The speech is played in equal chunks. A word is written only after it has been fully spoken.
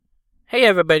Hey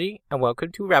everybody, and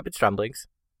welcome to Rapid Stumblings,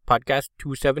 podcast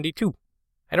 272.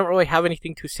 I don't really have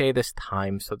anything to say this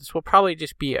time, so this will probably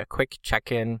just be a quick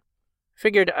check-in.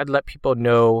 Figured I'd let people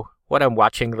know what I'm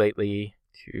watching lately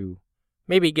to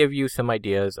maybe give you some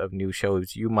ideas of new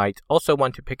shows you might also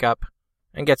want to pick up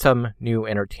and get some new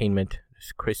entertainment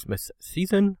this Christmas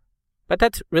season. But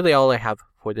that's really all I have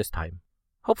for this time.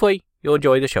 Hopefully, you'll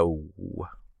enjoy the show.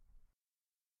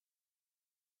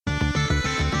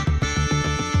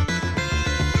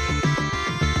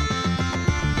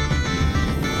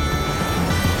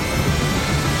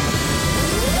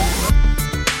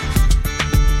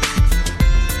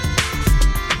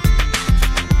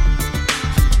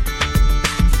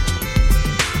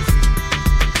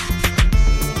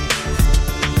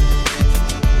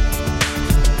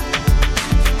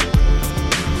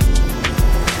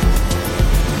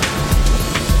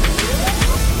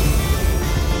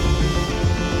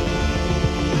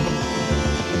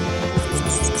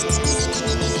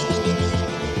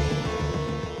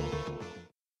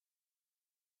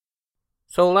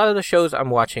 So a lot of the shows I'm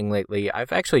watching lately,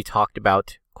 I've actually talked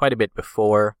about quite a bit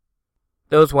before.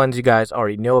 Those ones you guys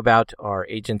already know about are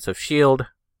Agents of S.H.I.E.L.D.,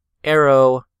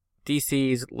 Arrow,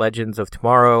 DC's Legends of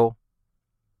Tomorrow,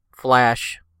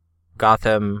 Flash,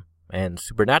 Gotham, and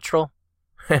Supernatural.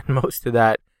 And most of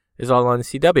that is all on the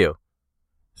CW.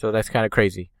 So that's kind of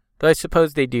crazy. Though I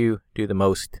suppose they do the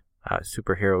most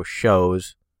superhero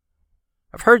shows.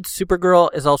 I've heard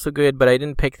Supergirl is also good, but I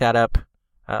didn't pick that up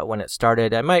when it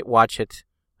started. I might watch it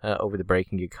over the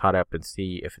break and get caught up and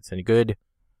see if it's any good.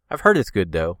 I've heard it's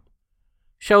good, though.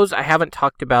 Shows I haven't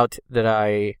talked about that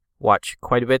I watch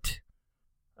quite a bit.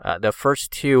 The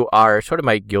first two are sort of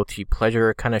my guilty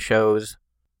pleasure kind of shows.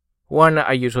 One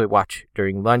I usually watch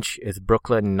during lunch is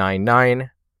Brooklyn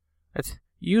Nine-Nine. That's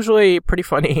usually pretty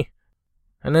funny.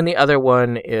 And then the other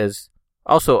one is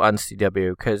also on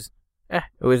CW, because it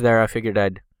was there. I figured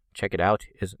I'd check it out,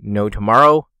 is No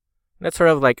Tomorrow. That's sort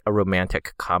of like a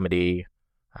romantic comedy.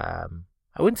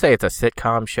 I wouldn't say it's a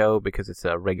sitcom show because it's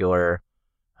a regular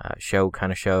show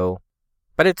kind of show.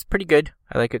 But it's pretty good.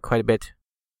 I like it quite a bit.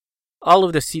 All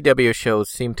of the CW shows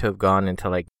seem to have gone into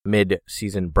like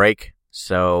mid-season break.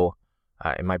 So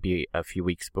it might be a few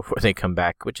weeks before they come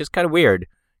back, which is kind of weird.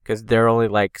 Because they're only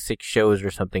like 6 shows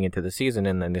or something into the season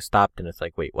and then they stopped and it's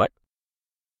like, wait, what?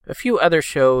 A few other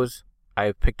shows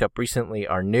I've picked up recently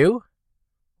are new.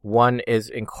 One is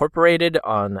Incorporated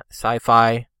on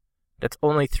Sci-Fi. That's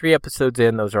only 3 episodes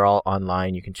in. Those are all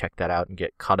online. You can check that out and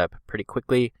get caught up pretty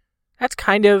quickly. That's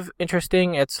kind of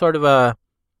interesting. It's sort of a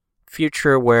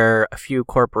future where a few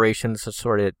corporations have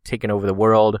sort of taken over the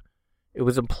world. It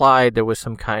was implied there was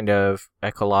some kind of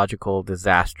ecological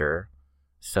disaster.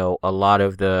 So a lot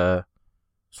of the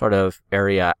sort of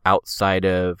area outside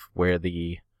of where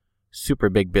the super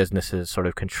big businesses sort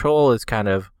of control is kind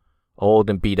of old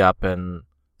and beat up and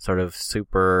sort of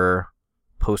super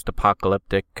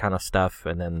post-apocalyptic kind of stuff.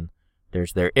 And then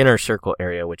there's their inner circle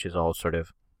area, which is all sort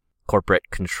of corporate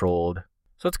controlled.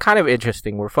 So it's kind of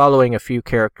interesting. We're following a few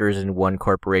characters in one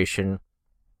corporation.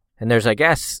 And there's, I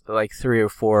guess, like 3 or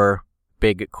 4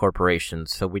 big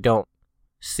corporations. So we don't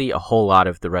see a whole lot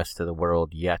of the rest of the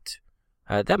world yet.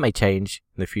 That may change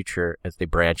in the future as they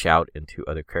branch out into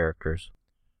other characters.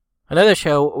 Another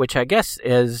show, which I guess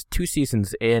is 2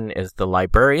 seasons in, is The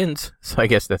Librarians, so I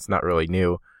guess that's not really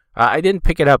new. I didn't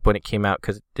pick it up when it came out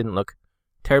because it didn't look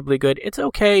terribly good. It's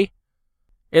okay.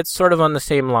 It's sort of on the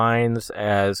same lines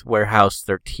as Warehouse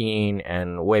 13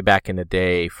 and way back in the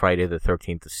day, Friday the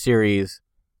 13th series.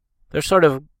 They're sort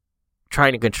of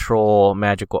trying to control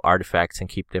magical artifacts and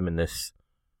keep them in this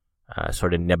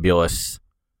sort of nebulous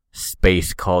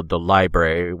space called the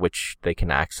library, which they can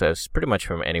access pretty much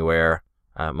from anywhere.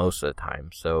 Most of the time.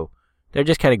 So they're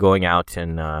just kind of going out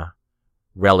and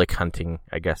relic hunting,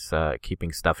 I guess,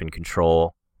 keeping stuff in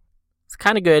control. It's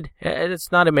kind of good.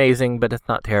 It's not amazing, but it's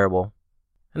not terrible.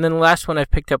 And then the last one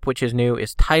I've picked up, which is new,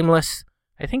 is Timeless.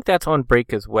 I think that's on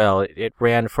break as well. It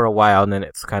ran for a while and then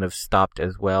it's kind of stopped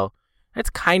as well. It's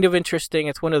kind of interesting.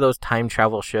 It's one of those time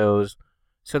travel shows.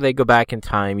 So they go back in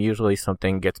time. Usually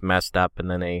something gets messed up and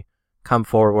then they come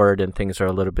forward and things are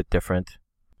a little bit different.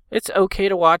 It's okay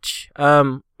to watch.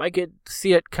 I could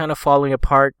see it kind of falling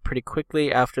apart pretty quickly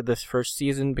after this first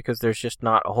season because there's just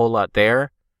not a whole lot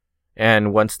there.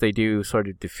 And once they do sort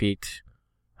of defeat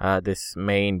this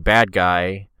main bad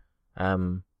guy,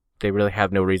 they really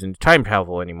have no reason to time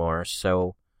travel anymore.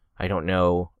 So I don't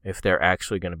know if they're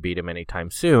actually going to beat him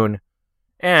anytime soon.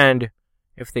 And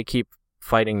if they keep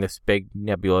fighting this big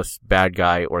nebulous bad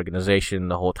guy organization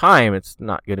the whole time, it's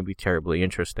not going to be terribly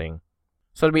interesting.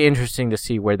 So it'll be interesting to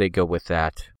see where they go with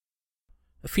that.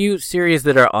 A few series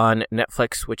that are on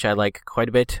Netflix, which I like quite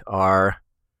a bit, are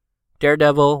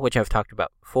Daredevil, which I've talked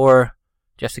about before.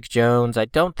 Jessica Jones, I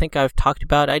don't think I've talked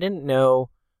about. I didn't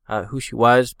know who she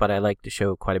was, but I like the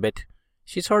show quite a bit.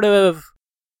 She's sort of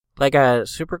like a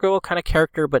Supergirl kind of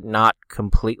character, but not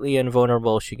completely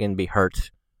invulnerable. She can be hurt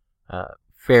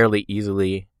fairly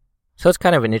easily. So it's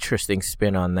kind of an interesting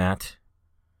spin on that.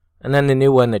 And then the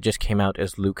new one that just came out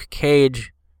is Luke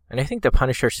Cage. And I think the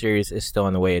Punisher series is still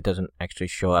on the way. It doesn't actually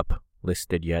show up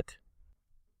listed yet.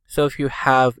 So if you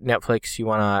have Netflix, you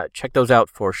want to check those out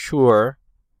for sure.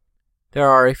 There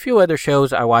are a few other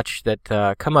shows I watch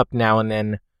that come up now and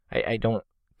then. I don't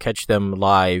catch them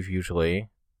live usually.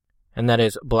 And that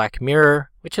is Black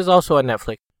Mirror, which is also on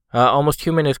Netflix. Almost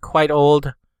Human is quite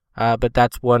old, but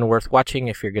that's one worth watching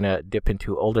if you're going to dip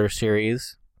into older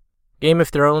series. Game of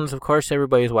Thrones, of course,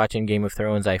 everybody's watching Game of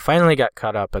Thrones. I finally got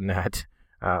caught up on that.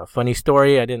 Funny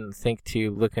story, I didn't think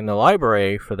to look in the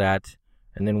library for that.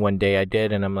 And then one day I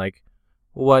did, and I'm like,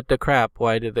 what the crap?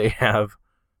 Why did they have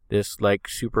this, like,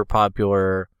 super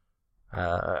popular,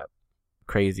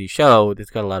 crazy show that's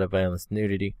got a lot of violence and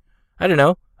nudity? I don't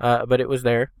know, but it was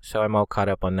there, so I'm all caught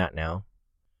up on that now.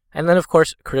 And then, of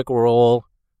course, Critical Role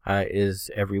is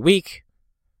every week.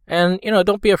 And,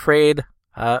 don't be afraid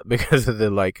because of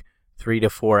the, 3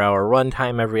 to 4 hour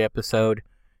runtime every episode.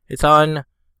 It's on,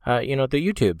 the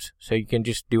YouTubes. So you can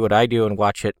just do what I do and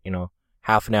watch it,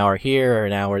 half an hour here or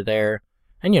an hour there.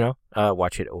 And,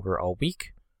 watch it over all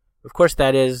week. Of course,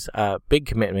 that is a big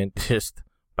commitment just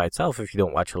by itself if you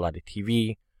don't watch a lot of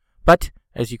TV. But,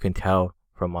 as you can tell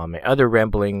from all my other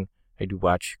rambling, I do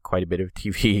watch quite a bit of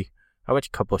TV. I watch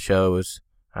a couple shows,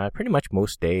 pretty much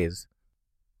most days.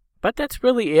 But that's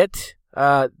really it.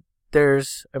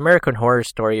 There's American Horror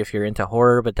Story if you're into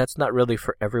horror, but that's not really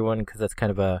for everyone because that's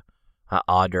kind of a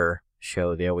odder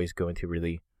show. They always go into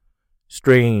really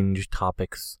strange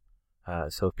topics.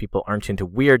 So if people aren't into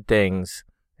weird things,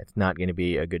 it's not going to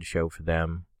be a good show for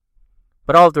them.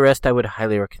 But all of the rest I would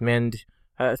highly recommend,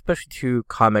 especially to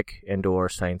comic and or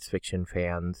science fiction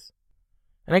fans.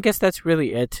 And I guess that's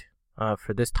really it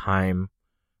for this time.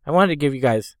 I wanted to give you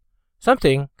guys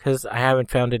something because I haven't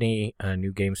found any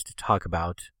new games to talk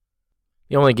about.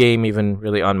 The only game even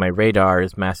really on my radar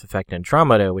is Mass Effect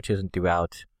Andromeda, which isn't due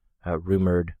out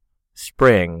rumored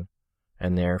spring.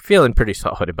 And they're feeling pretty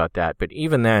solid about that. But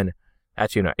even then,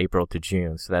 that's, April to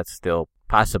June. So that's still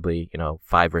possibly,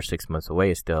 5 or 6 months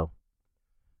away still.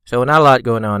 So not a lot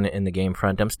going on in the game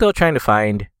front. I'm still trying to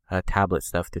find tablet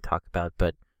stuff to talk about.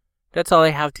 But that's all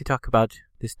I have to talk about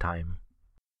this time.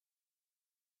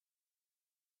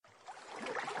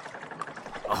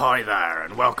 Ahoy there,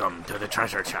 and welcome to the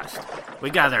treasure chest. We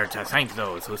gather to thank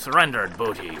those who surrendered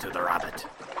booty to the rabbit.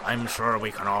 I'm sure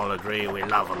we can all agree we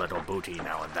love a little booty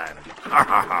now and then. Ha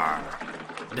ha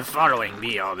ha. The following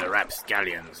be all the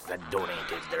rapscallions that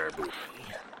donated their booty.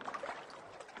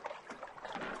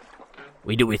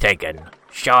 We do be thanking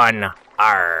Sean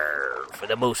R. for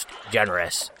the most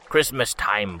generous Christmas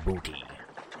time booty.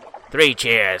 3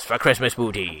 cheers for Christmas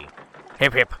booty.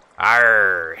 Hip hip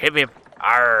R. Hip hip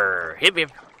R. Hip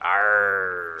hip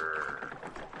R.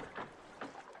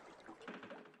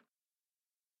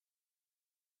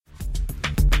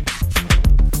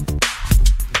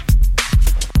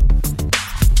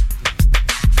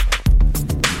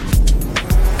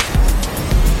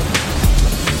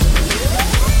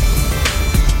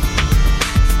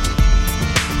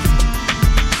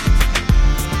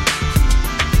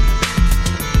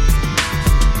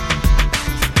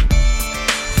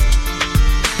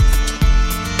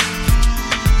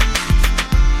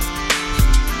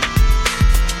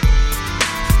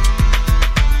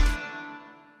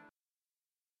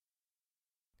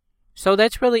 So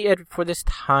that's really it for this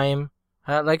time.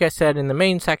 Like I said in the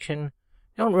main section,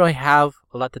 I don't really have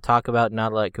a lot to talk about,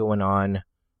 not a lot going on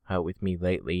with me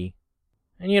lately.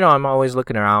 And I'm always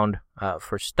looking around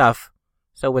for stuff,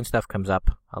 so when stuff comes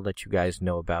up, I'll let you guys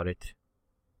know about it.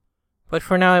 But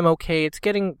for now, I'm okay. It's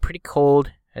getting pretty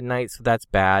cold at night, so that's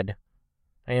bad.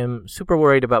 I am super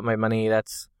worried about my money.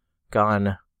 That's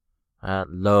gone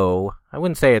low. I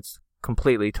wouldn't say it's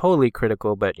completely, totally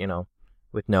critical, but,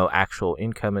 with no actual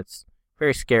income, it's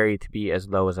very scary to be as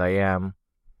low as I am.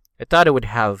 I thought it would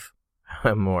have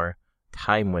more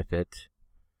time with it.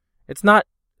 It's not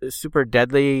super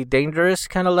deadly dangerous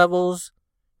kind of levels,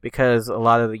 because a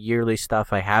lot of the yearly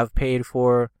stuff I have paid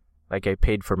for, like I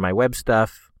paid for my web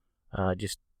stuff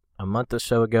just a month or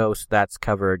so ago, so that's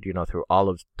covered, through all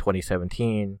of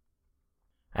 2017.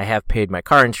 I have paid my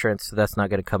car insurance, so that's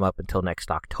not going to come up until next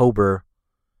October.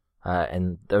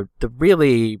 And the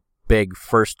really big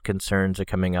first concerns are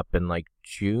coming up in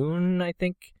June, I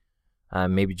think,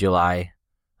 maybe July.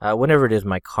 whenever it is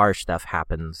my car stuff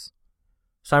happens.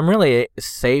 So I'm really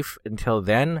safe until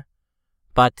then,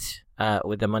 but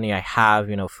with the money I have,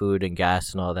 food and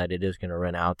gas and all that, it is going to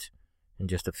run out in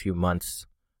just a few months.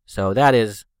 So that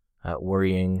is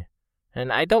worrying.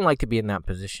 And I don't like to be in that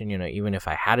position, even if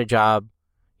I had a job,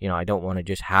 I don't want to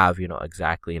just have,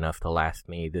 exactly enough to last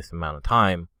me this amount of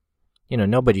time.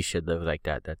 Nobody should live like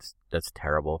that. That's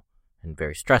terrible and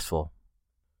very stressful.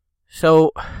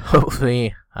 So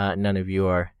hopefully none of you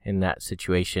are in that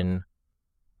situation.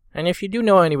 And if you do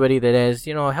know anybody that is,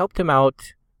 help them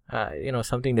out.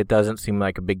 Something that doesn't seem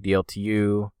like a big deal to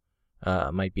you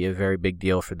might be a very big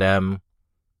deal for them.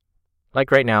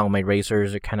 Like right now, my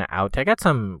razors are kind of out. I got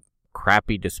some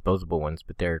crappy disposable ones,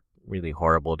 but they're really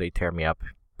horrible. They tear me up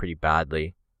pretty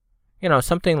badly.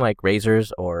 Something like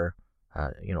razors or,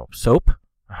 soap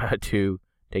to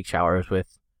take showers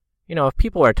with. If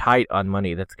people are tight on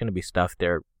money, that's going to be stuff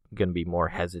they're going to be more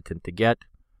hesitant to get.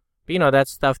 But,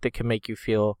 that's stuff that can make you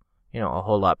feel, a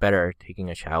whole lot better taking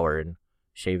a shower and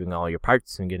shaving all your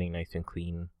parts and getting nice and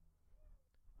clean.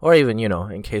 Or even,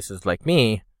 in cases like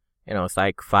me, it's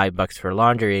like $5 for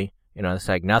laundry. It's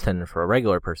like nothing for a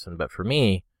regular person. But for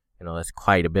me, that's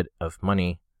quite a bit of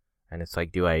money. And it's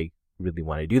like, do I really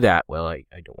want to do that? Well, I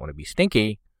don't want to be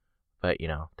stinky. But,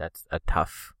 that's a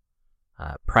tough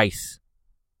price.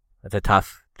 That's a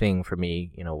tough thing for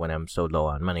me, when I'm so low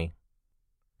on money.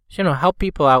 So, help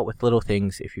people out with little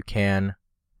things if you can.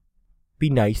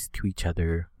 Be nice to each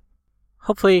other.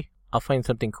 Hopefully, I'll find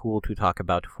something cool to talk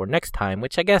about for next time,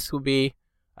 which I guess will be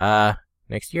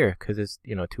next year, because it's,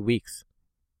 2 weeks.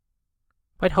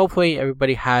 But hopefully,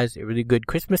 everybody has a really good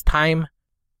Christmas time,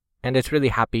 and it's really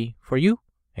happy for you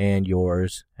and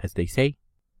yours, as they say.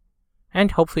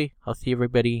 And hopefully, I'll see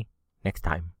everybody next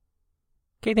time.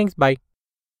 Okay, thanks, bye.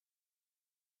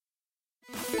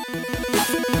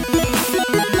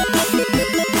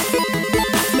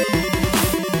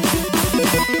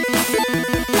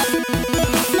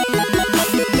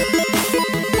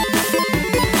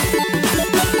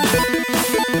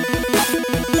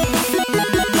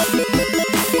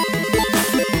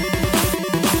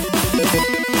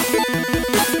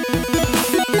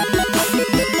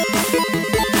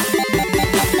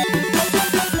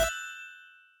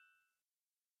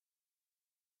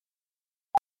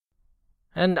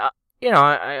 And,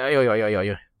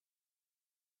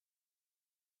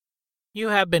 You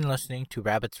have been listening to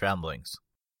Rabbit's Ramblings.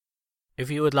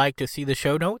 If you would like to see the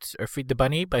show notes or feed the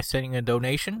bunny by sending a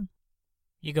donation,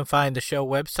 you can find the show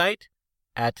website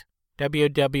at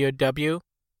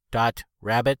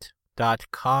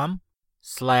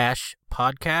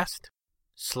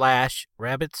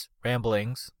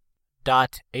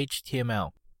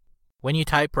When you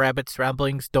type Rabbit's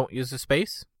Ramblings, don't use a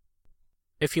space.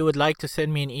 If you would like to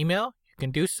send me an email, you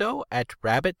can do so at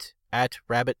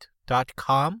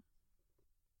rabbit@rabbit.com.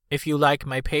 If you like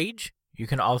my page, you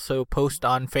can also post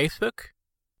on Facebook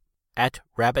at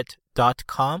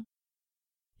rabbit.com.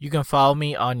 You can follow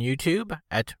me on YouTube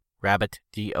at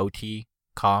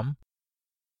rabbitdot.com.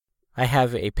 I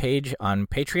have a page on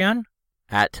Patreon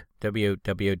at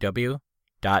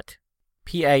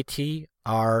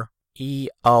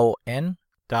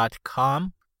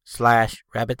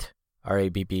www.patreon.com/rabbit,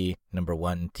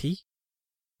 RABB1T.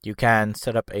 You can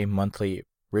set up a monthly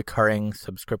recurring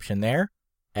subscription there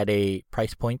at a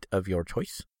price point of your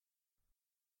choice.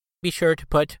 Be sure to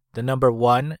put the number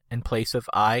 1 in place of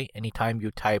I anytime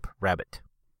you type rabbit.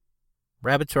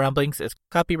 Rabbit's Ramblings is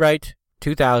copyright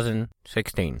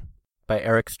 2016 by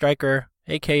Eric Stryker,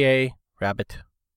 aka Rabbit.